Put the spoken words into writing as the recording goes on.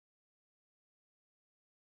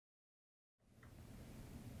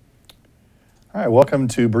All right, welcome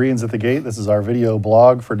to Bereans at the Gate. This is our video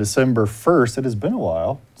blog for December 1st. It has been a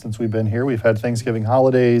while since we've been here. We've had Thanksgiving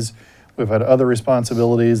holidays. We've had other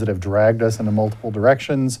responsibilities that have dragged us into multiple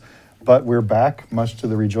directions, but we're back, much to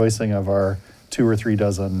the rejoicing of our 2 or 3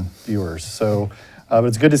 dozen viewers. So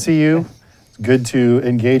it's good to see you. It's good to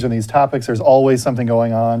engage on these topics. There's always something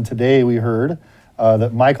going on. Today we heard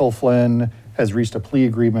that Michael Flynn has reached a plea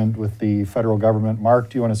agreement with the federal government. Mark,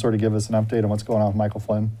 do you want to sort of give us an update on what's going on with Michael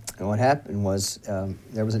Flynn? And what happened was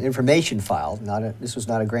there was an information filed, this was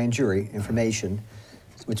not a grand jury, information,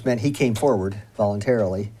 which meant he came forward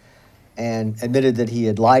voluntarily and admitted that he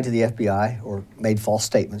had lied to the FBI or made false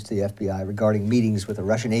statements to the FBI regarding meetings with a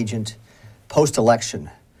Russian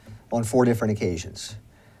post-election on 4 different occasions.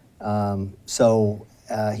 So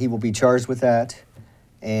he will be charged with that.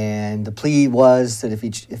 And the plea was that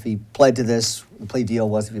if he pled to this, the plea deal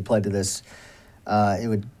was if he pled to this,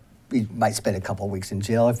 he might spend a couple of weeks in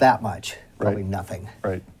jail, if that much. Probably nothing,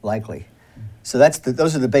 likely. So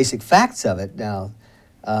those are the basic facts of it. Now,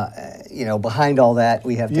 behind all that,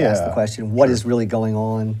 we have to ask the question: what is really going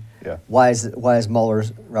on? Why is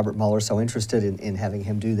Robert Mueller so interested in having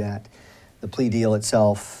him do that? The plea deal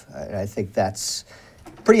itself, I think that's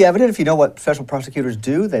pretty evident. If you know what special prosecutors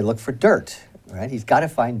do, they look for dirt. Right? He's got to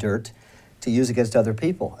find dirt to use against other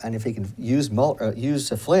people, and if he can use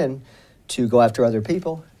Flynn to go after other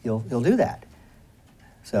people, he'll do that.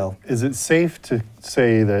 So, is it safe to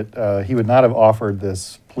say that he would not have offered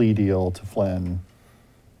this plea deal to Flynn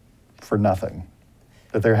for nothing?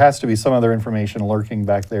 That there has to be some other information lurking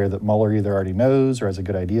back there that Mueller either already knows or has a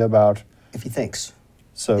good idea about? If he thinks.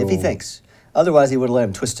 So, if he thinks. Otherwise, he would have let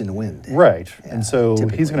him twist in the wind. Right. Yeah, and so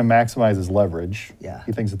he's going to maximize his leverage. Yeah.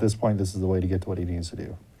 He thinks at this point this is the way to get to what he needs to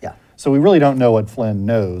do. Yeah. So we really don't know what Flynn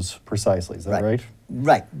knows precisely. Is that right?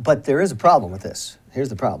 Right. But there is a problem with this. Here's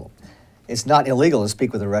the problem. It's not illegal to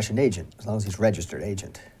speak with a Russian agent as long as he's a registered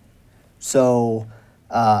agent. So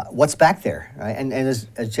what's back there? Right? And as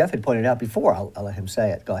Jeff had pointed out before, I'll let him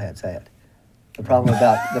say it. Go ahead, say it. The problem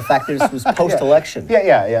about the fact that this was post-election.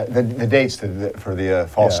 Yeah. The dates for the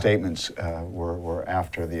false statements were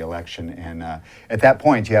after the election, and at that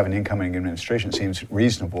point, you have an incoming administration. It seems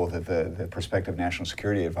reasonable that the prospective national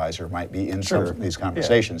security advisor might be in some of these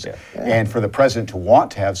conversations, and for the president to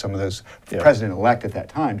want to have some of those, the president-elect at that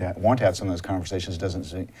time to want to have some of those conversations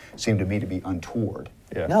doesn't seem to me to be untoward.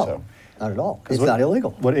 Yeah. No, so, not at all. It's not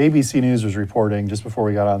illegal. What ABC News was reporting just before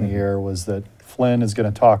we got on the air was that Flynn is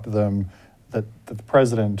going to talk to them. That the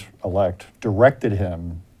president-elect directed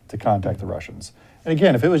him to contact the Russians. And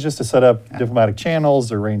again, if it was just to set up diplomatic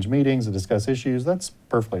channels or arrange meetings and discuss issues, that's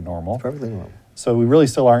perfectly normal. Perfectly normal. So we really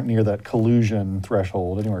still aren't near that collusion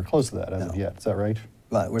threshold, anywhere close to that as of yet. Is that right?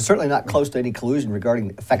 Well, we're certainly not close to any collusion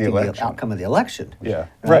regarding affecting the outcome of the election. Yeah,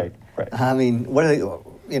 right. I mean, what are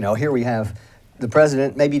they, here we have the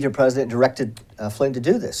president, maybe the president directed Flynn to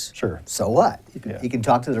do this. Sure. So what? He can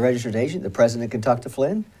talk to the registered agent, the president can talk to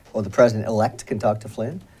Flynn, or the president-elect can talk to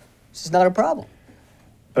Flynn. This is not a problem.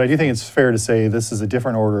 But I do think it's fair to say this is a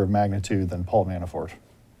different order of magnitude than Paul Manafort.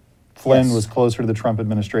 Flynn was closer to the Trump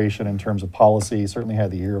administration in terms of policy, certainly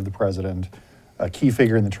had the ear of the president, a key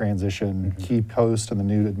figure in the transition, key post in the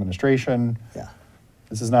new administration. Yeah.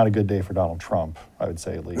 This is not a good day for Donald Trump, I would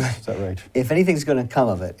say at least. Is that right? If anything's going to come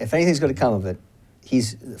of it,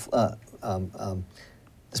 he's, the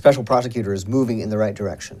special prosecutor is moving in the right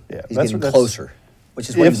direction. Yeah, he's getting closer. Which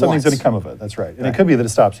is what if something's going to come of it, that's right. And it could be that it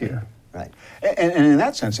stops here. Right. And in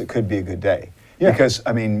that sense, it could be a good day. Yeah. Because,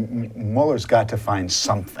 I mean, Mueller's got to find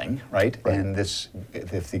something, right? And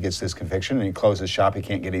if he gets this conviction and he closes shop, he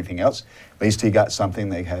can't get anything else. At least he got something.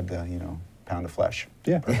 They had, pound of flesh.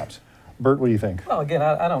 Yeah, perhaps. Bert, what do you think? Well, again,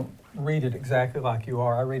 I don't read it exactly like you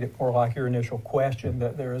are. I read it more like your initial question,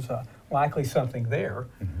 that there is likely something there.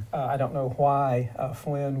 I don't know why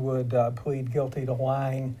Flynn would plead guilty to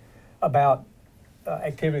lying about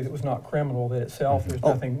activity that was not criminal, that itself there's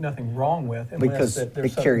nothing wrong with, because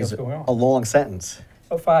there's it carries going on. A long sentence.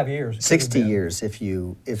 5 years. 60 years if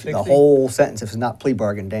the whole sentence, if it's not plea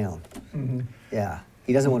bargained down. Yeah,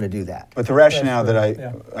 he doesn't want to do that. But the rationale that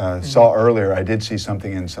I saw earlier, I did see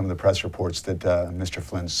something in some of the press reports that Mr.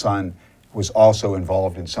 Flynn's son was also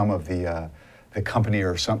involved in some of the company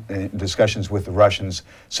or some discussions with the Russians,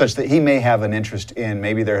 such that he may have an interest in,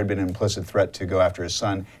 maybe there had been an implicit threat to go after his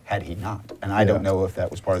son had he not. And I don't know if that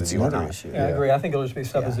was part of the deal or not. Yeah, I agree. I think it'll just be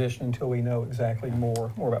supposition until we know exactly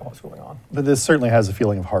more about what's going on. But this certainly has a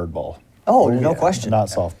feeling of hardball. Oh, no question. Not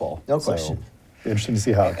softball. No question. Interesting to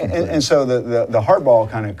see how it concludes. And so the hardball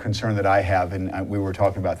kind of concern that I have, and we were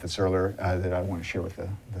talking about this earlier, that I want to share with the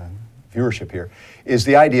viewership here, is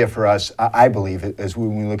the idea for us, I believe, as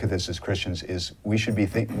when we look at this as Christians, is we should be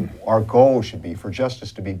our goal should be for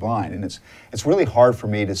justice to be blind. And it's really hard for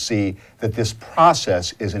me to see that this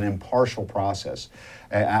process is an impartial process.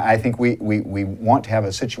 I think we want to have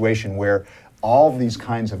a situation where all of these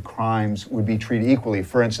kinds of crimes would be treated equally.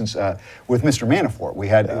 For instance, with Mr. Manafort, we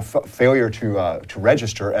had a failure to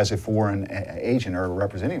register as a foreign agent or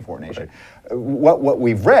representing a foreign agent. Right. What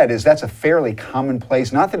we've read is that's a fairly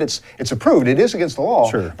commonplace, not that it's approved, it is against the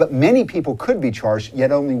law, sure, but many people could be charged,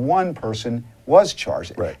 yet only one person was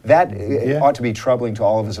charged. Right. That ought to be troubling to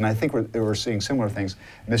all of us, and I think we're seeing similar things.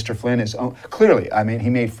 Mr. Flynn is clearly, I mean, he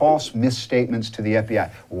made false misstatements to the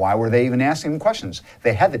FBI. Why were they even asking him questions?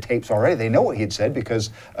 They had the tapes already. They know what he had said because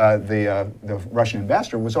the Russian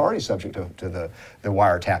ambassador was already subject to the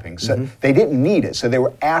wiretapping. So they didn't need it, so they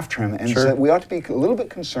were after him. And so we ought to be a little bit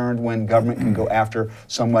concerned when government can go after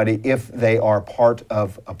somebody if they are part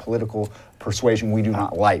of a political persuasion we do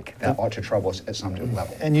not like. That ought to trouble us at some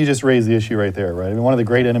level. And you just raised the issue right there, right? I mean, one of the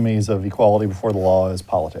great enemies of equality before the law is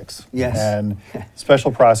politics. Yes. And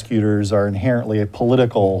special prosecutors are inherently a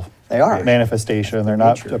political manifestation. They're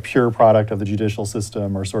not a pure product of the judicial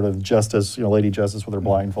system or sort of justice, Lady Justice with her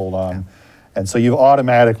blindfold on. And so you've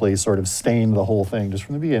automatically sort of stained the whole thing just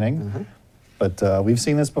from the beginning. But we've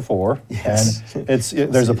seen this before. Yes. And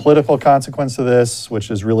there's a political consequence to this, which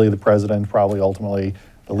is really the president probably ultimately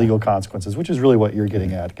the legal consequences, which is really what you're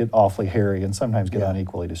getting at, get awfully hairy and sometimes get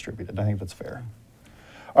unequally distributed. I think that's fair.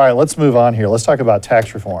 All right, let's move on here. Let's talk about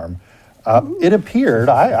tax reform. It appeared,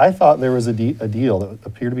 I thought there was a deal that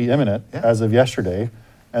appeared to be imminent as of yesterday,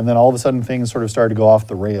 and then all of a sudden things sort of started to go off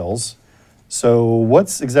the rails. So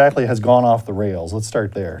what's exactly has gone off the rails? Let's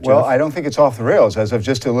start there. Well, Jeff? I don't think it's off the rails. As of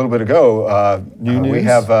just a little bit ago, we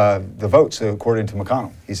have the votes according to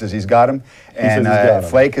McConnell. He says he's got them. And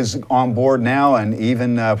Flake is on board now, and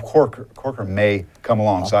even Corker may come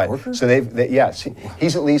alongside. So yes,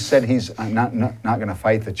 he's at least said he's not going to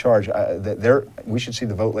fight the charge. We should see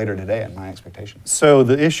the vote later today, in my expectation. So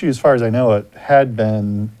the issue, as far as I know it, had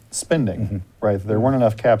been spending, right? There weren't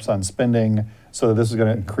enough caps on spending. So this is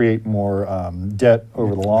going to create more debt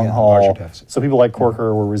over the long haul. So people like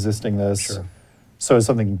Corker were resisting this. Sure. So has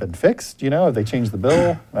something been fixed? Have they changed the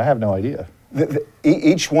bill? I have no idea.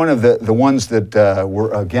 Each one of the ones that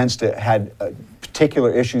were against it had particular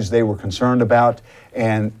issues they were concerned about,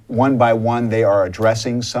 and one by one they are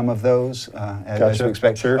addressing some of those as we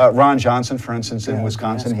expect. Sure. Ron Johnson, for instance, in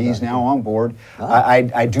Wisconsin, he's now on board.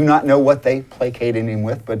 I do not know what they placated him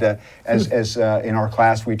with, but as in our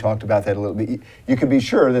class we talked about that a little bit. You could be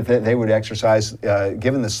sure that they would exercise,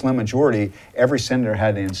 given the slim majority, every senator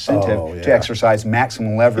had an incentive to exercise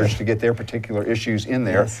maximum leverage to get their particular issues in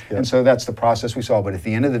there. And so that's the process we saw. But at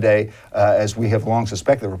the end of the day, as we have long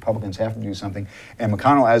suspected, the Republicans have to do something. And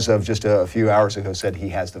McConnell, as of just a few hours ago, said he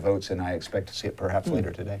has the votes, and I expect to see it perhaps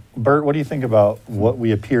later today. Bert, what do you think about what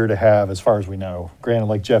we appear to have as far as we know? Granted,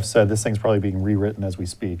 like Jeff said, this thing's probably being rewritten as we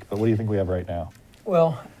speak, but what do you think we have right now?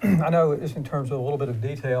 Well, I know just in terms of a little bit of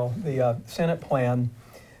detail, the Senate plan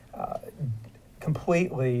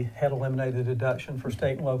completely had eliminated deduction for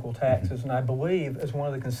state and local taxes, and I believe as one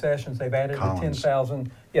of the concessions they've added the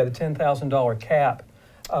 $10,000 cap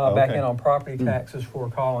back in on property taxes for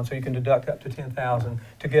Collins, so you can deduct up to $10,000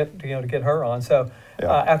 to get her on. So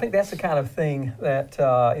I think that's the kind of thing that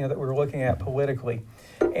that we're looking at politically,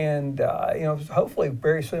 and hopefully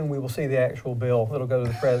very soon we will see the actual bill. It'll go to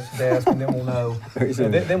the president's desk, and then we'll know.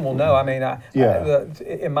 Then we'll know. I mean,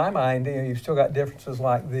 in my mind, you've still got differences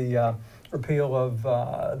like the repeal of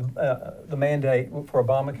the mandate for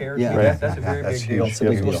Obamacare. That's a very big deal.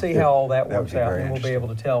 We'll see how all that works out, and we'll be able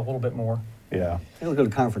to tell a little bit more. Yeah. It'll go to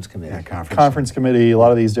conference committee. Conference committee, a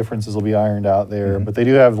lot of these differences will be ironed out there, but they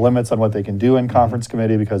do have limits on what they can do in conference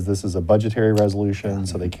committee because this is a budgetary resolution,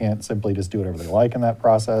 so they can't simply just do whatever they like in that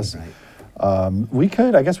process. I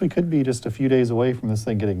guess we could be just a few days away from this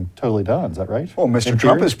thing getting totally done. Is that right? Well, Mr.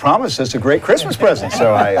 Trump has promised us a great Christmas present,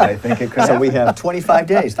 so I think it could. So we have 25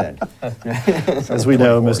 days then. As we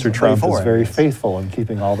know, Mr. Trump is very faithful in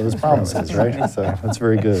keeping all those promises, right? So that's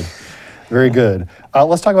very good. Very good.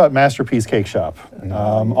 Let's talk about Masterpiece Cakeshop.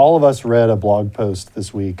 All of us read a blog post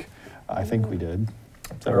this week. I think we did.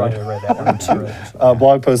 Is that right? I read that one.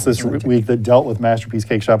 Blog post this week that dealt with Masterpiece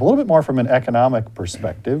Cakeshop a little bit more from an economic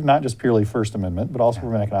perspective, not just purely First Amendment, but also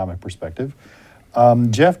from an economic perspective.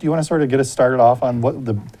 Jeff, do you want to sort of get us started off on what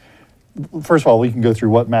first of all, we can go through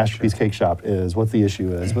what Masterpiece Cakeshop is, what the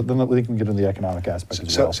issue is, but then we can get into the economic aspect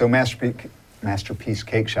as well. So Masterpiece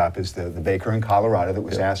Cakeshop is the baker in Colorado that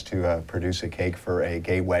was asked to produce a cake for a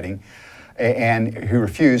gay wedding, and who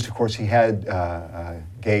refused. Of course, he had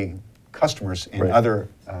gay customers in other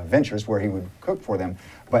ventures where he would cook for them,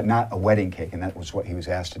 but not a wedding cake. And that was what he was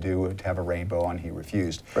asked to do, to have a rainbow on. He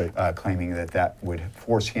refused, claiming that that would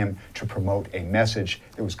force him to promote a message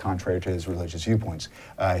that was contrary to his religious viewpoints.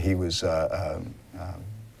 He was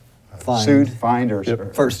fined, or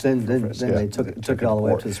first. Then they took it all the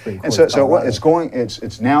way up to the Supreme Court. And so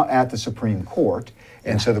it's now at the Supreme Court.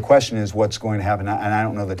 And so the question is, what's going to happen? And I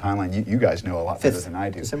don't know the timeline. You guys know a lot better than I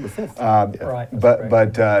do. December 5th. Right.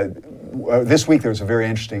 But this week there was a very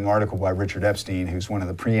interesting article by Richard Epstein, who's one of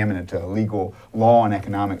the preeminent legal law and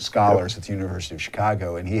economic scholars at the University of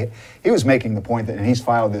Chicago, and he was making the point that, and he's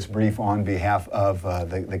filed this brief on behalf of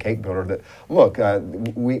the cake builder, that look,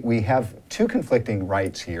 we have two conflicting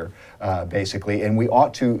rights here, basically, and we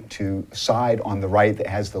ought to side on the right that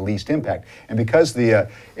has the least impact. And because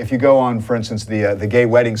if you go on, for instance, the gay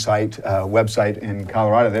wedding site website in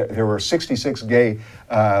Colorado, there were 66 gay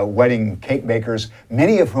wedding cake bakers,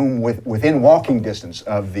 many of whom within walking distance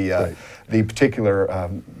of the particular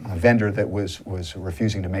vendor that was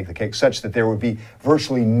refusing to make the cake, such that there would be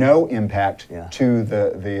virtually no impact to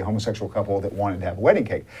the homosexual couple that wanted to have a wedding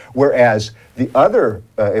cake. Whereas the other,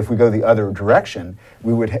 if we go the other direction,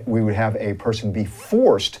 we would have a person be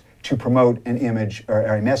forced to promote an image or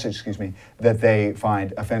a message, excuse me, that they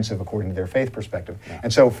find offensive according to their faith perspective.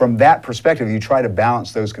 And so from that perspective, you try to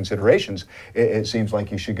balance those considerations. It seems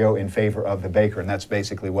like you should go in favor of the baker, and that's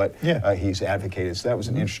basically what he's advocated. So that was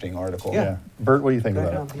an interesting article. Yeah. Bert, what do you think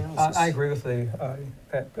about it? I agree with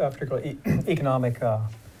that particular economic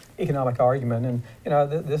argument, and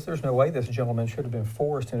there's no way this gentleman should have been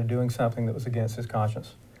forced into doing something that was against his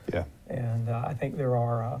conscience. Yeah. And I think there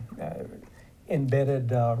are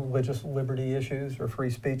embedded religious liberty issues or free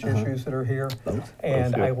speech issues that are here.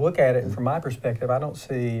 And I look at it, and from my perspective, I don't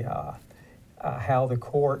see how the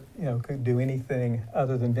court could do anything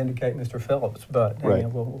other than vindicate Mr. Phillips, but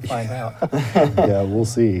we'll find out. Yeah, we'll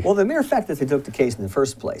see. Well, the mere fact that they took the case in the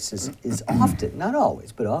first place is often, not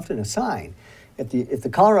always, but often a sign. If the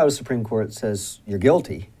Colorado Supreme Court says you're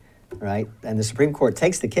guilty, right, and the Supreme Court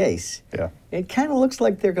takes the case, it kind of looks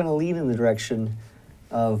like they're going to lean in the direction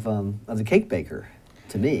of the cake baker,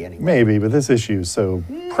 to me anyway. Maybe, but this issue is so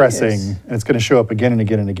pressing, and it's going to show up again and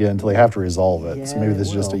again and again until they have to resolve it. So maybe this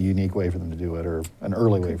is just a unique way for them to do it, or an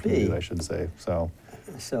early way for them to do it, I should say. So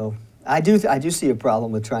I do see a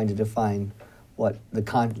problem with trying to define what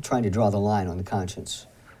trying to draw the line on the conscience.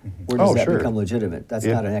 Where does that become legitimate? That's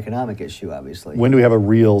not an economic issue, obviously. When do we have a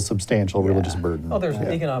real substantial religious burden? Well, there's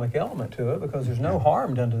an economic element to it, because there's no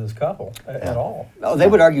harm done to this couple at all. Oh, they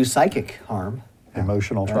would argue psychic harm.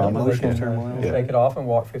 Emotional trauma. Emotional turmoil. Shake it off and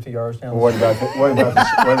walk 50 yards down. Well, what about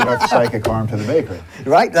the psychic harm to the baker?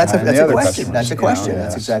 Right, that's a question. That's a question.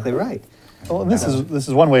 That's exactly right. Well, and this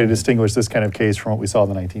is one way to distinguish this kind of case from what we saw in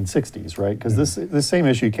the 1960s, right? Because this same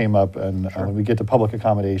issue came up, and when we get to public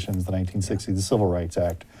accommodations, the 1960s, the Civil Rights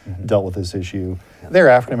Act dealt with this issue. There,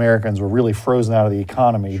 African Americans were really frozen out of the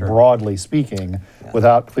economy, broadly speaking,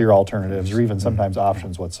 without clear alternatives or even sometimes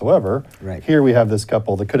options whatsoever. Right. Here we have this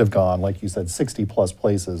couple that could have gone, like you said, 60 plus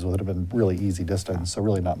places would have been really easy distance, so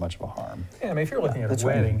really not much of a harm. Yeah, I mean, if you're looking at a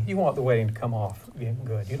wedding, you want the wedding to come off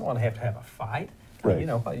good. You don't want to have a fight. Right.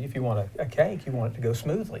 If you want a cake, you want it to go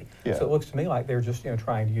smoothly. Yeah. So it looks to me like they're just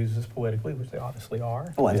trying to use this politically, which they obviously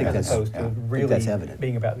are. Oh, I think as opposed to really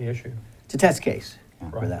being about the issue. It's a test case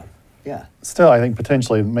for them. Yeah. Still, I think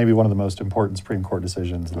potentially maybe one of the most important Supreme Court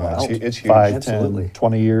decisions in the last it's huge. 5, 10,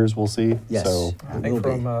 20 years, we'll see. Yes. So, I think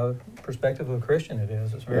from a perspective of a Christian it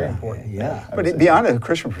is. It's very important. Yeah. But beyond a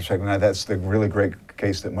Christian perspective, now that's the really great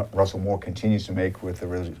case that Russell Moore continues to make with the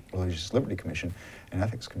Religious Liberty Commission and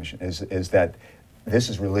Ethics Commission is that this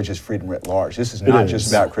is religious freedom writ large. This is not just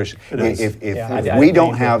about Christian. If we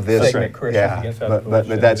don't have this, but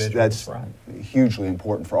that's hugely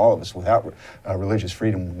important for all of us. Without religious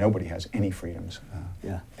freedom, nobody has any freedoms.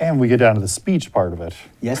 And we get down to the speech part of it.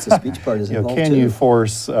 Yes, the speech part is involved can too. you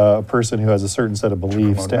force a person who has a certain set of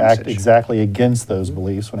beliefs to act exactly against those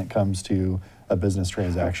beliefs when it comes to a business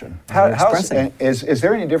transaction? Is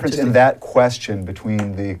there any difference in that question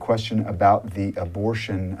between the question about the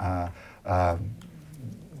abortion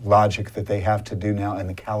logic that they have to do now and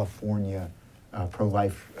the California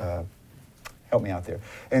pro-life? Help me out there.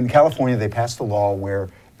 In California, they passed a law where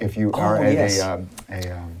if you are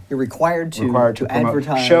you're required to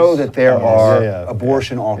advertise, show that there are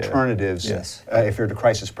abortion alternatives. Yes. If you're to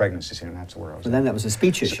crisis pregnancy center, that's the word I was. But then that was a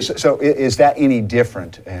speech issue. So is that any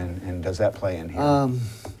different, and does that play in here?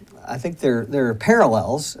 I think there are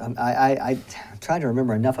parallels. I try to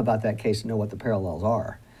remember enough about that case to know what the parallels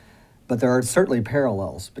are. But there are certainly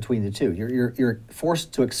parallels between the two. You're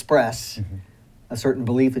forced to express a certain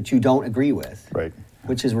belief that you don't agree with, right?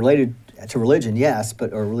 Which is related to religion, yes,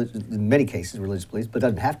 but in many cases religious beliefs, but it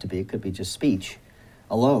doesn't have to be. It could be just speech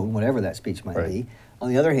alone, whatever that speech might be. On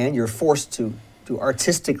the other hand, you're forced to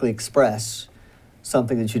artistically express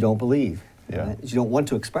something that you don't believe, right? That you don't want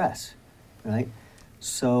to express, right?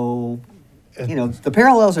 So, the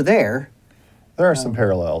parallels are there. There are some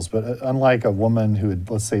parallels, but unlike a woman who would,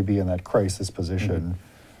 let's say, be in that crisis position,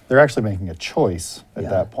 they're actually making a choice at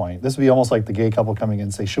that point. This would be almost like the gay couple coming in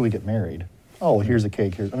and say, should we get married? Oh, well, here's a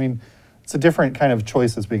cake. I mean, it's a different kind of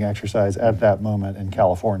choice that's being exercised at that moment in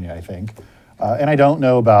California, I think. And I don't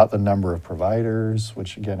know about the number of providers,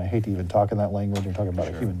 which, again, I hate to even talk in that language. You're talking about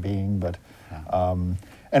a human being. But, and,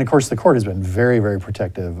 of course, the court has been very, very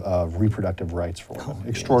protective of reproductive rights for women,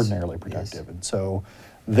 extraordinarily protective. And so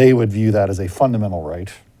they would view that as a fundamental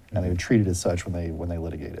right, and they would treat it as such when they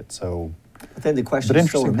litigate it. So, but then the question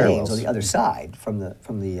still remains on the other side, from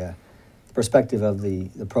the perspective of the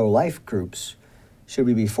pro-life groups. Should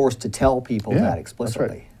we be forced to tell people that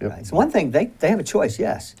explicitly? That's right. Right? So one thing, they have a choice,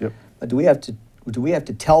 yes. But do we have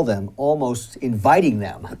to tell them, almost inviting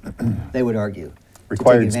them, they would argue,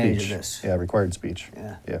 required to take advantage speech. Of this? Yeah, required speech.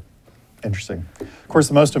 Yeah. Interesting. Of course,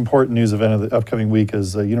 the most important news event of the upcoming week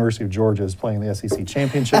is the University of Georgia is playing the SEC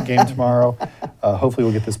championship game tomorrow. Hopefully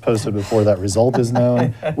we'll get this posted before that result is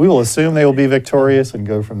known. We will assume they will be victorious and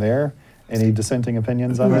go from there. Any dissenting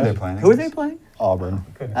opinions on that? Who are they playing? Auburn.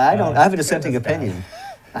 I have a dissenting opinion.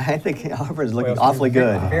 I think Auburn's looking awfully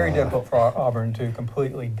good. Very difficult for Auburn to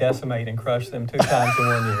completely decimate and crush them 2 times in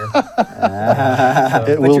 1 year. It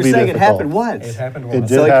but will you're be saying difficult. it happened once. It happened It once.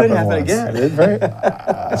 did So it happen could happen once.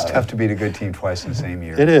 again. It's tough to beat a good team twice in the same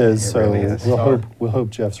year. It is. So really is. we'll hope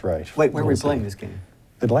Jeff's right. Wait, where are we We'll see. playing this game?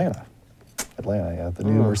 Atlanta, yeah. The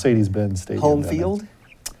new Mercedes-Benz Stadium. Home down there. field?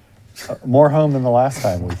 More home than the last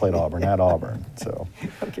time we played Auburn, at Auburn. So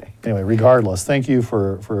Okay. anyway, regardless, thank you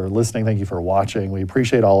for listening. Thank you for watching. We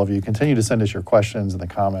appreciate all of you. Continue to send us your questions in the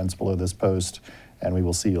comments below this post, and we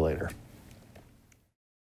will see you later.